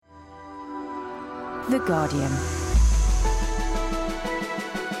The Guardian.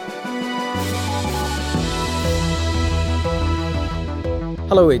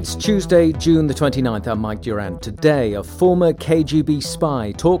 Hello, it's Tuesday, June the 29th. I'm Mike Duran. Today, a former KGB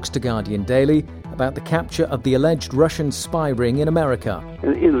spy talks to Guardian Daily about the capture of the alleged Russian spy ring in America.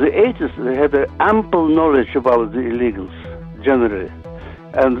 In the 80s, they had ample knowledge about the illegals, generally.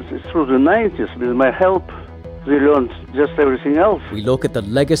 And through the 90s, with my help, they learned just everything else. We look at the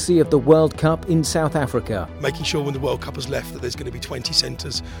legacy of the World Cup in South Africa. Making sure when the World Cup has left that there's going to be 20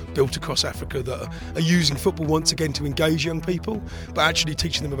 centres built across Africa that are using football once again to engage young people, but actually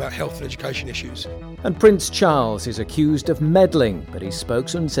teaching them about health and education issues. And Prince Charles is accused of meddling, but his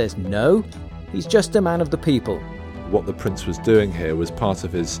spokesman says no, he's just a man of the people. What the Prince was doing here was part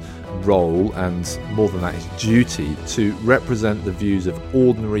of his role, and more than that, his duty, to represent the views of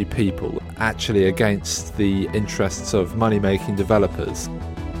ordinary people, actually against the interests of money-making developers.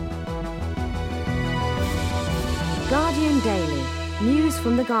 Guardian Daily. News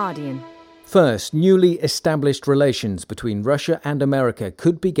from The Guardian. First, newly established relations between Russia and America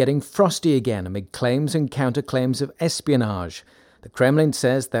could be getting frosty again amid claims and counterclaims of espionage. The Kremlin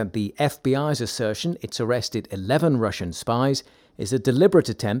says that the FBI's assertion it's arrested 11 Russian spies is a deliberate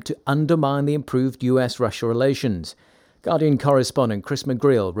attempt to undermine the improved US-Russia relations. Guardian correspondent Chris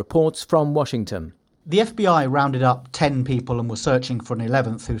McGreal reports from Washington. The FBI rounded up 10 people and were searching for an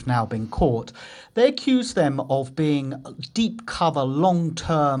 11th who's now been caught. They accused them of being deep cover,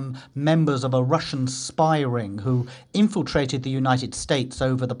 long-term members of a Russian spy ring who infiltrated the United States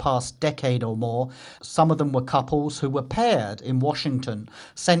over the past decade or more. Some of them were couples who were paired in Washington,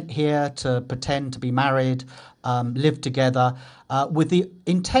 sent here to pretend to be married, live together, with the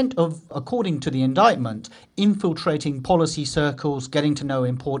intent of, according to the indictment, infiltrating policy circles, getting to know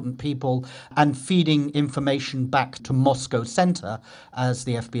important people, and feeding information back to Moscow Center, as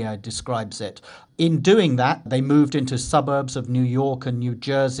the FBI describes it. In doing that, they moved into suburbs of New York and New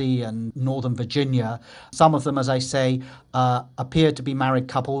Jersey and Northern Virginia. Some of them, as I say, appeared to be married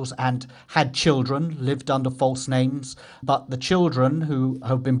couples and had children, lived under false names. But the children, who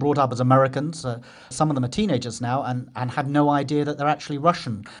have been brought up as Americans, some of them are teenagers now, and had no idea that they're actually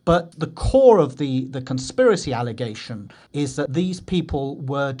Russian. But the core of the conspiracy allegation is that these people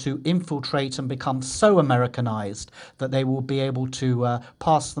were to infiltrate and become so Americanized that they will be able to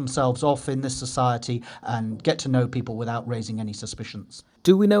pass themselves off in this society and get to know people without raising any suspicions.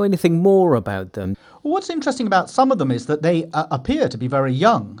 Do we know anything more about them? What's interesting about some of them is that they appear to be very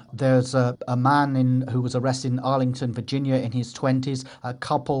young. There's a man who was arrested in Arlington, Virginia in his 20s,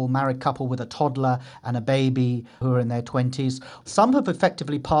 a married couple with a toddler and a baby who are in their 20s. Some have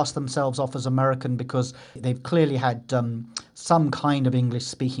effectively passed themselves off as American because they've clearly had some kind of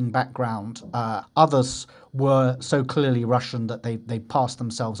English-speaking background. Others were so clearly Russian that they passed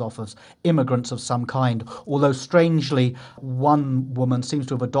themselves off as immigrants of some kind, although strangely one woman seems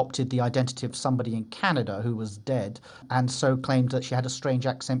to have adopted the identity of somebody in Canada who was dead, and so claimed that she had a strange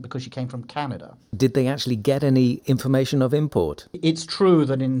accent because she came from Canada. Did they actually get any information of import? It's true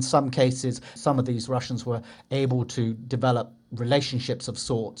that in some cases, some of these Russians were able to develop relationships of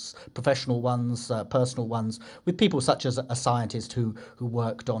sorts, professional ones, personal ones, with people such as a scientist who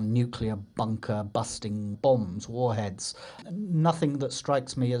worked on nuclear bunker busting bombs, warheads. Nothing that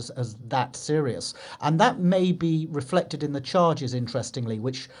strikes me as that serious. And that may be reflected in the charges, interestingly,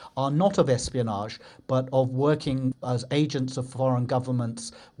 which are not of espionage, but of working as agents of foreign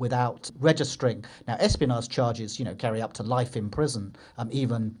governments without registering. Now, espionage charges, carry up to life in prison,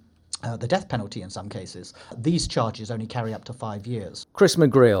 even the death penalty in some cases. These charges only carry up to 5 years. Chris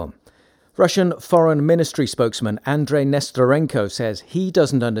McGreal. Russian Foreign Ministry spokesman Andrei Nestorenko says he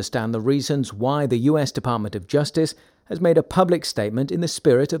doesn't understand the reasons why the US Department of Justice has made a public statement in the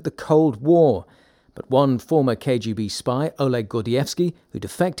spirit of the Cold War. But one former KGB spy, Oleg Gordievsky, who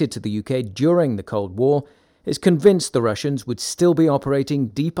defected to the UK during the Cold War, is convinced the Russians would still be operating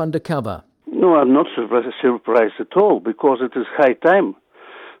deep undercover. No, I'm not surprised at all, because it is high time.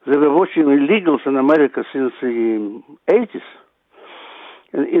 They were watching illegals in America since the 80s.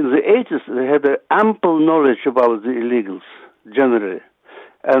 And in the 80s, they had ample knowledge about the illegals, generally.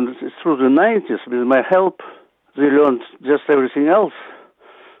 And through the 90s, with my help, they learned just everything else.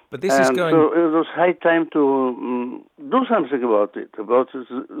 But this is going... So it was high time to do something about it, about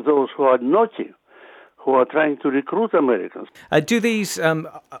those who are naughty, who are trying to recruit Americans. Do these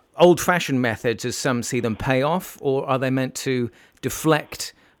old-fashioned methods, as some see them, pay off, or are they meant to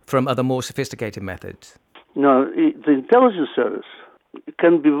deflect from other more sophisticated methods? No, the intelligence service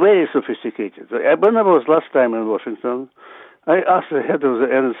can be very sophisticated. When I was last time in Washington, I asked the head of the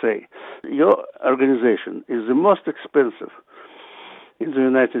NSA, your organization is the most expensive in the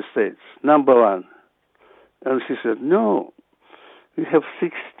United States, number one. And he said, no, we have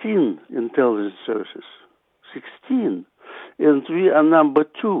 16 intelligence services. 16. And we are number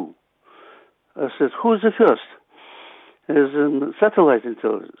 2. I said, who's the first? As in satellite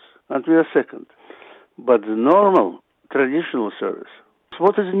intelligence. And we are second. But the normal, traditional service,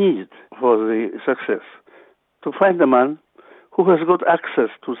 what is needed for the success? To find a man who has got access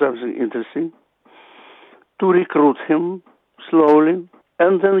to something interesting, to recruit him slowly,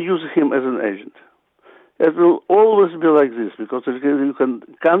 and then use him as an agent. It will always be like this, because you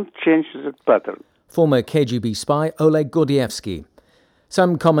can't change that pattern. Former KGB spy Oleg Gordievsky.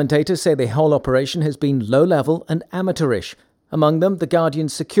 Some commentators say the whole operation has been low-level and amateurish. Among them, The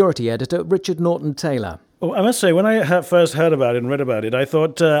Guardian's security editor, Richard Norton-Taylor. Well, I must say, when I first heard about it and read about it, I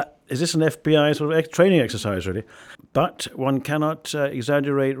thought, is this an FBI sort of training exercise, really? But one cannot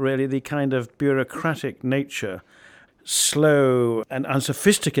exaggerate, really, the kind of bureaucratic nature, slow and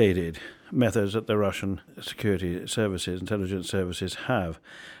unsophisticated methods that the Russian security services, intelligence services have,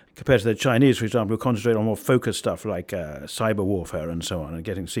 compared to the Chinese, for example, who concentrate on more focused stuff like cyber warfare and so on, and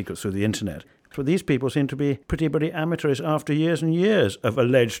getting secrets through the internet. But these people seem to be pretty amateurish after years and years of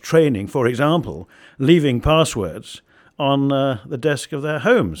alleged training, for example, leaving passwords on the desk of their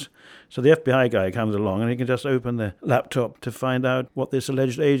homes. So the FBI guy comes along and he can just open the laptop to find out what this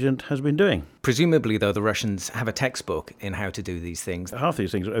alleged agent has been doing. Presumably, though, the Russians have a textbook in how to do these things. Half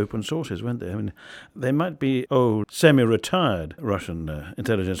these things are open sources, weren't they? I mean, they might be old, semi-retired Russian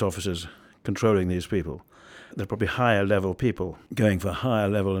intelligence officers controlling these people. They're probably higher-level people going for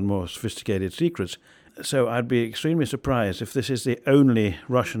higher-level and more sophisticated secrets. So I'd be extremely surprised if this is the only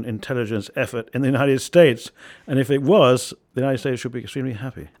Russian intelligence effort in the United States. And if it was, the United States should be extremely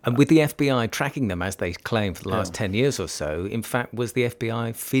happy. And with the FBI tracking them, as they claim, for the last 10 years or so, in fact, was the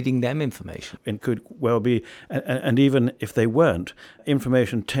FBI feeding them information? It could well be, and even if they weren't,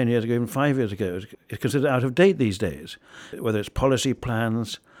 information 10 years ago, even 5 years ago, is considered out of date these days. Whether it's policy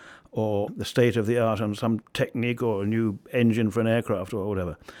plans or the state of the art on some technique or a new engine for an aircraft or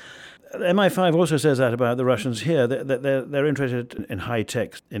whatever. MI5 also says that about the Russians here, that they're interested in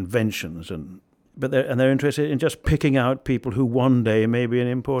high-tech inventions, but they're interested in just picking out people who one day may be an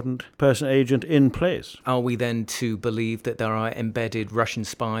important person agent in place. Are we then to believe that there are embedded Russian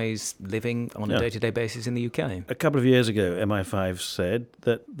spies living on a day-to-day basis in the UK? A couple of years ago, MI5 said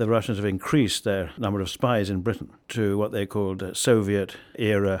that the Russians have increased their number of spies in Britain to what they called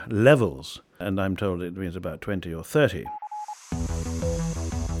Soviet-era levels, and I'm told it means about 20 or 30.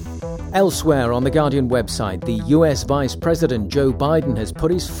 Elsewhere on the Guardian website, the US Vice President Joe Biden has put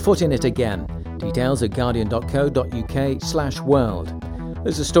his foot in it again. Details at guardian.co.uk/world.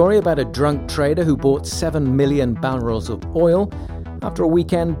 There's a story about a drunk trader who bought 7 million barrels of oil after a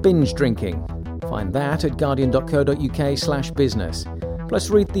weekend binge drinking. Find that at guardian.co.uk/business. Plus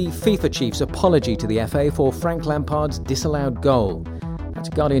read the FIFA chief's apology to the FA for Frank Lampard's disallowed goal. That's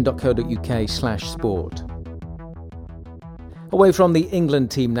guardian.co.uk/sport. Away from the England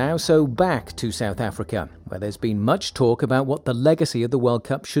team now, so back to South Africa, where there's been much talk about what the legacy of the World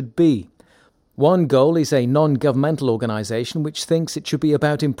Cup should be. One Goal is a non-governmental organisation which thinks it should be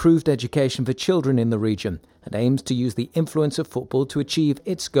about improved education for children in the region and aims to use the influence of football to achieve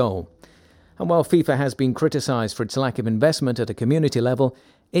its goal. And while FIFA has been criticised for its lack of investment at a community level,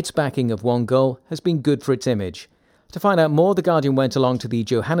 its backing of One Goal has been good for its image. To find out more, The Guardian went along to the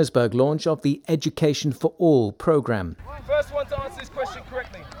Johannesburg launch of the Education for All programme. First one to answer this question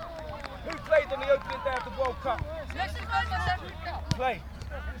correctly. Who played on the opening day of the World Cup? Play.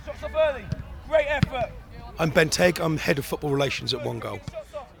 Shots off early. Great effort. I'm Ben Tegg. I'm Head of Football Relations at One Goal.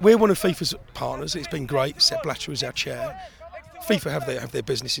 We're one of FIFA's partners. It's been great. Sepp Blatter is our chair. FIFA have their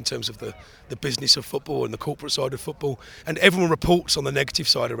business in terms of the business of football and the corporate side of football, and everyone reports on the negative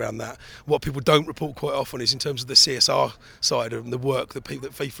side around that. What people don't report quite often is in terms of the CSR side and the work that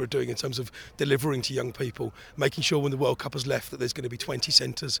FIFA are doing in terms of delivering to young people, making sure when the World Cup has left that there's going to be 20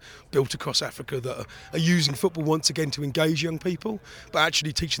 centres built across Africa that are using football once again to engage young people, but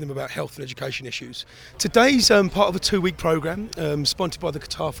actually teaching them about health and education issues. Today's part of a 2-week programme sponsored by the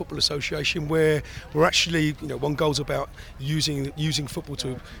Qatar Football Association, where we're actually, One Goal's about using football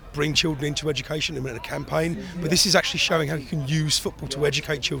to bring children into education in a campaign, but this is actually showing how you can use football to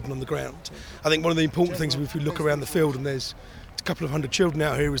educate children on the ground. I think one of the important things, if we look around the field and there's a couple of hundred children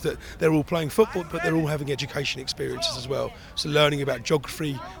out here, is that they're all playing football, but they're all having education experiences as well. So learning about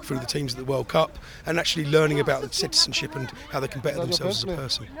geography through the teams at the World Cup, and actually learning about citizenship and how they can better themselves as a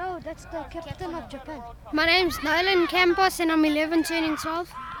person. No, that's the captain of Japan. My name's Nolan Campos and I'm 11 turning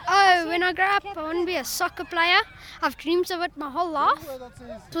 12. Oh, when I grow up, I want to be a soccer player. I've dreams of it my whole life.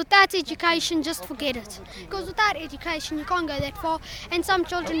 Without education, just forget it. Because without education, you can't go that far. And some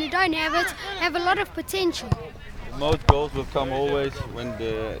children who don't have it have a lot of potential. Most goals will come always when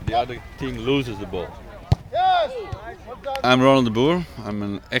the other team loses the ball. I'm Ronald de Boer. I'm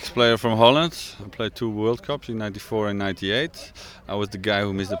an ex-player from Holland. I played 2 World Cups in '94 and '98. I was the guy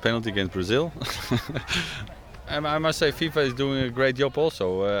who missed the penalty against Brazil. I must say FIFA is doing a great job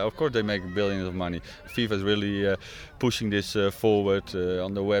also. Of course they make billions of money. FIFA is really pushing this forward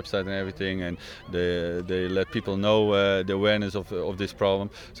on the website and everything, and they let people know the awareness of this problem.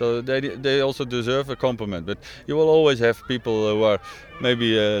 So they also deserve a compliment. But you will always have people who are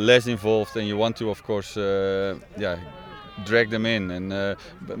maybe less involved, and you want to, of course, drag them in. And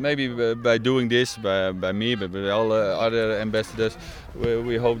but maybe by doing this, by me, but by all other ambassadors,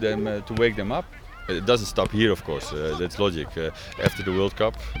 we hope them to wake them up. It doesn't stop here, of course, that's logic. After the World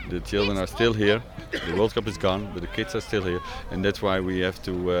Cup, the children are still here. The World Cup is gone, but the kids are still here. And that's why we have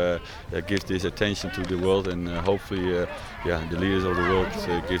to give this attention to the world, and hopefully the leaders of the world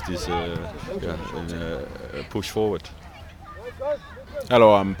give this a push forward.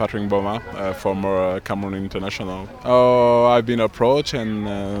 Hello, I'm Patrick Boma, former Cameroon international. I've been approached and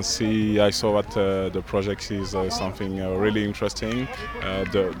I saw that the project is something really interesting.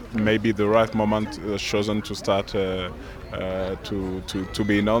 Maybe the right moment chosen to start to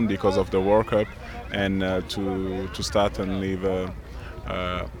be known because of the World Cup, and to start and leave a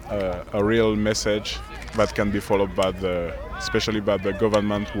real message that can be followed by especially by the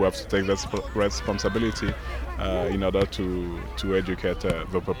government, who have to take that responsibility in order to educate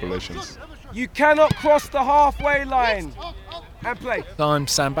the populations. You cannot cross the halfway line and play. I'm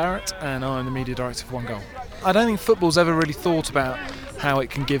Sam Barrett and I'm the media director for One Goal. I don't think football's ever really thought about how it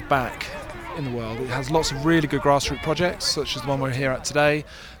can give back in the world. It has lots of really good grassroots projects, such as the one we're here at today,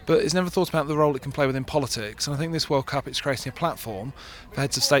 but it's never thought about the role it can play within politics. And I think this World Cup, it's creating a platform for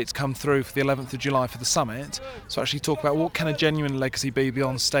heads of state to come through for the 11th of July for the summit, to actually talk about what can a genuine legacy be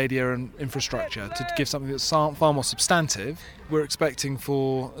beyond stadia and infrastructure, to give something that's far more substantive. We're expecting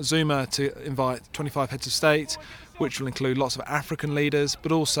for Zuma to invite 25 heads of state, which will include lots of African leaders,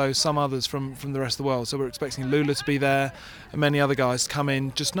 but also some others from the rest of the world. So we're expecting Lula to be there and many other guys to come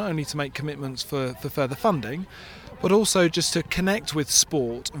in, just not only to make commitments for further funding, but also just to connect with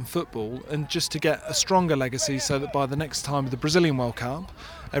sport and football, and just to get a stronger legacy, so that by the next time of the Brazilian World Cup,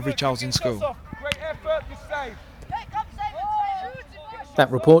 every child's in school.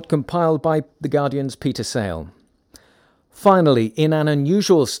 That report compiled by The Guardian's Peter Sale. Finally, in an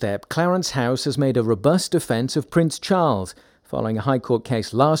unusual step, Clarence House has made a robust defence of Prince Charles, following a High Court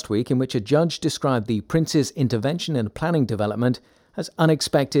case last week in which a judge described the Prince's intervention in a planning development as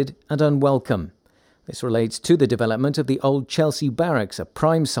unexpected and unwelcome. This relates to the development of the old Chelsea Barracks, a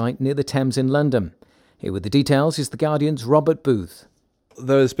prime site near the Thames in London. Here with the details is The Guardian's Robert Booth.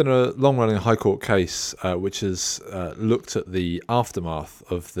 There's been a long-running High Court case which has looked at the aftermath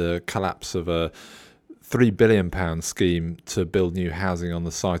of the collapse of a £3 billion scheme to build new housing on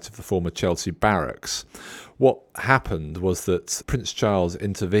the site of the former Chelsea Barracks. What happened was that Prince Charles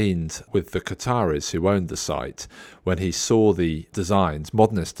intervened with the Qataris who owned the site when he saw the designs,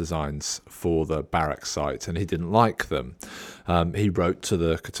 modernist designs for the barracks site, and he didn't like them. He wrote to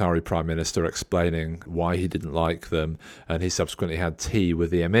the Qatari Prime Minister explaining why he didn't like them, and he subsequently had tea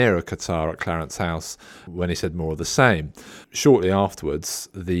with the Emir of Qatar at Clarence House when he said more of the same. Shortly afterwards,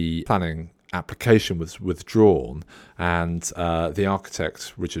 the planning application was withdrawn, and the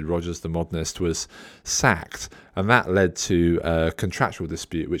architect, Richard Rogers, the modernist, was sacked, and that led to a contractual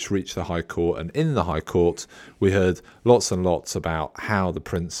dispute which reached the High Court. And in the High Court we heard lots and lots about how the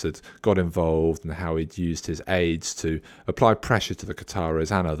Prince had got involved and how he'd used his aides to apply pressure to the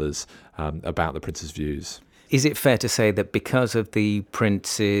Qataris and others about the Prince's views. Is it fair to say that because of the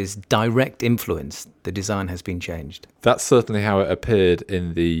Prince's direct influence, the design has been changed? That's certainly how it appeared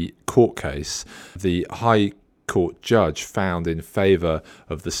in the court case. The High Court judge found in favour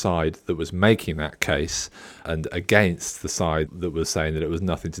of the side that was making that case and against the side that was saying that it was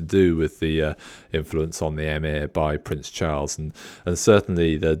nothing to do with the influence on the Emir by Prince Charles. And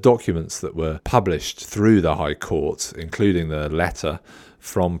certainly the documents that were published through the High Court, including the letter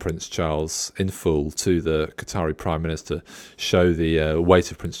from Prince Charles in full to the Qatari Prime Minister, show the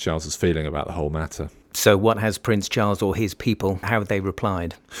weight of Prince Charles's feeling about the whole matter. So what has Prince Charles or his people, how have they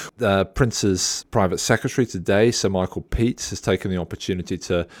replied? The Prince's private secretary today, Sir Michael Peets, has taken the opportunity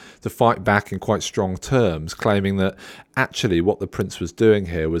to fight back in quite strong terms, claiming that Actually, what the prince was doing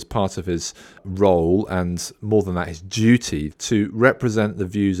here was part of his role, and more than that, his duty, to represent the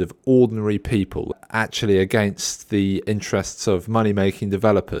views of ordinary people, actually against the interests of money-making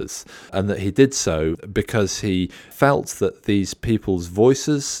developers, and that he did so because he felt that these people's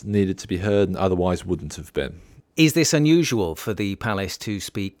voices needed to be heard and otherwise wouldn't have been. Is this unusual for the palace to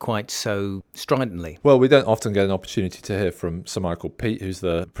speak quite so stridently? Well, we don't often get an opportunity to hear from Sir Michael Peat, who's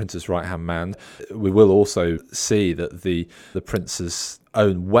the prince's right-hand man. We will also see that the prince's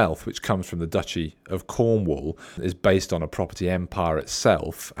own wealth, which comes from the Duchy of Cornwall, is based on a property empire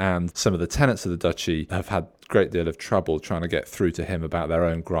itself, and some of the tenants of the duchy have had a great deal of trouble trying to get through to him about their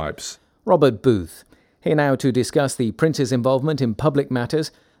own gripes. Robert Booth, here now to discuss the prince's involvement in public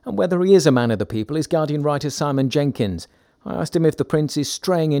matters and whether he is a man of the people is Guardian writer Simon Jenkins. I asked him if the prince is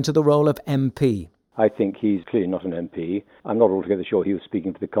straying into the role of MP. I think he's clearly not an MP. I'm not altogether sure he was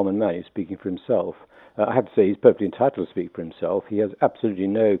speaking for the common man. He was speaking for himself. I have to say he's perfectly entitled to speak for himself. He has absolutely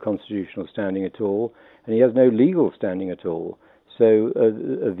no constitutional standing at all, and he has no legal standing at all. So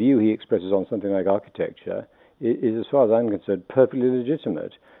a view he expresses on something like architecture is, as far as I'm concerned, perfectly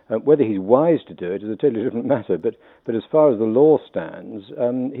legitimate. Whether he's wise to do it is a totally different matter, but as far as the law stands,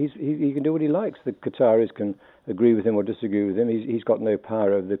 he can do what he likes. The Qataris can agree with him or disagree with him. He's got no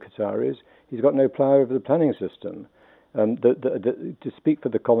power over the Qataris. He's got no power over the planning system. To speak for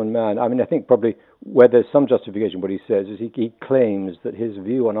the common man, I mean, I think probably where there's some justification what he says is he claims that his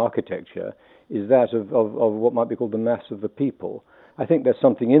view on architecture is that of what might be called the mass of the people. I think there's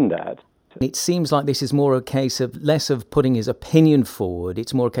something in that. It seems like this is more a case of less of putting his opinion forward,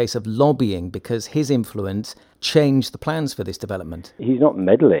 it's more a case of lobbying because his influence changed the plans for this development. He's not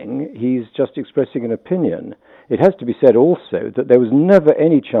meddling, he's just expressing an opinion. It has to be said also that there was never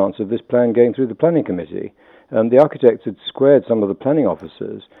any chance of this plan going through the planning committee. The architects had squared some of the planning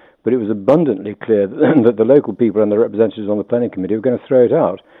officers, but it was abundantly clear that the local people and the representatives on the planning committee were going to throw it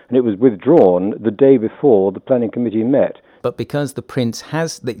out, and it was withdrawn the day before the planning committee met. But because it's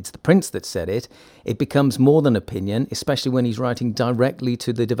the prince that said it, it becomes more than opinion, especially when he's writing directly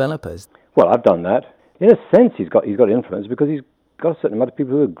to the developers. Well, I've done that. In a sense, he's got influence because he's got a certain amount of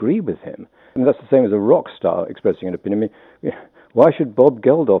people who agree with him. I mean, that's the same as a rock star expressing an opinion. I mean, why should Bob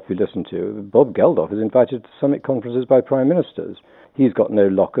Geldof be listened to? Bob Geldof is invited to summit conferences by prime ministers. He's got no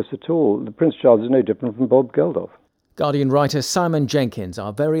locus at all. The Prince Charles is no different from Bob Geldof. Guardian writer Simon Jenkins,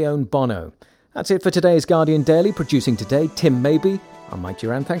 our very own Bono. That's it for today's Guardian Daily. Producing today, Tim Mabey. I'm Mike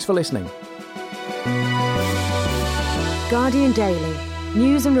Duran. Thanks for listening. Guardian Daily.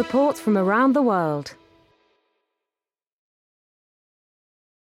 News and reports from around the world.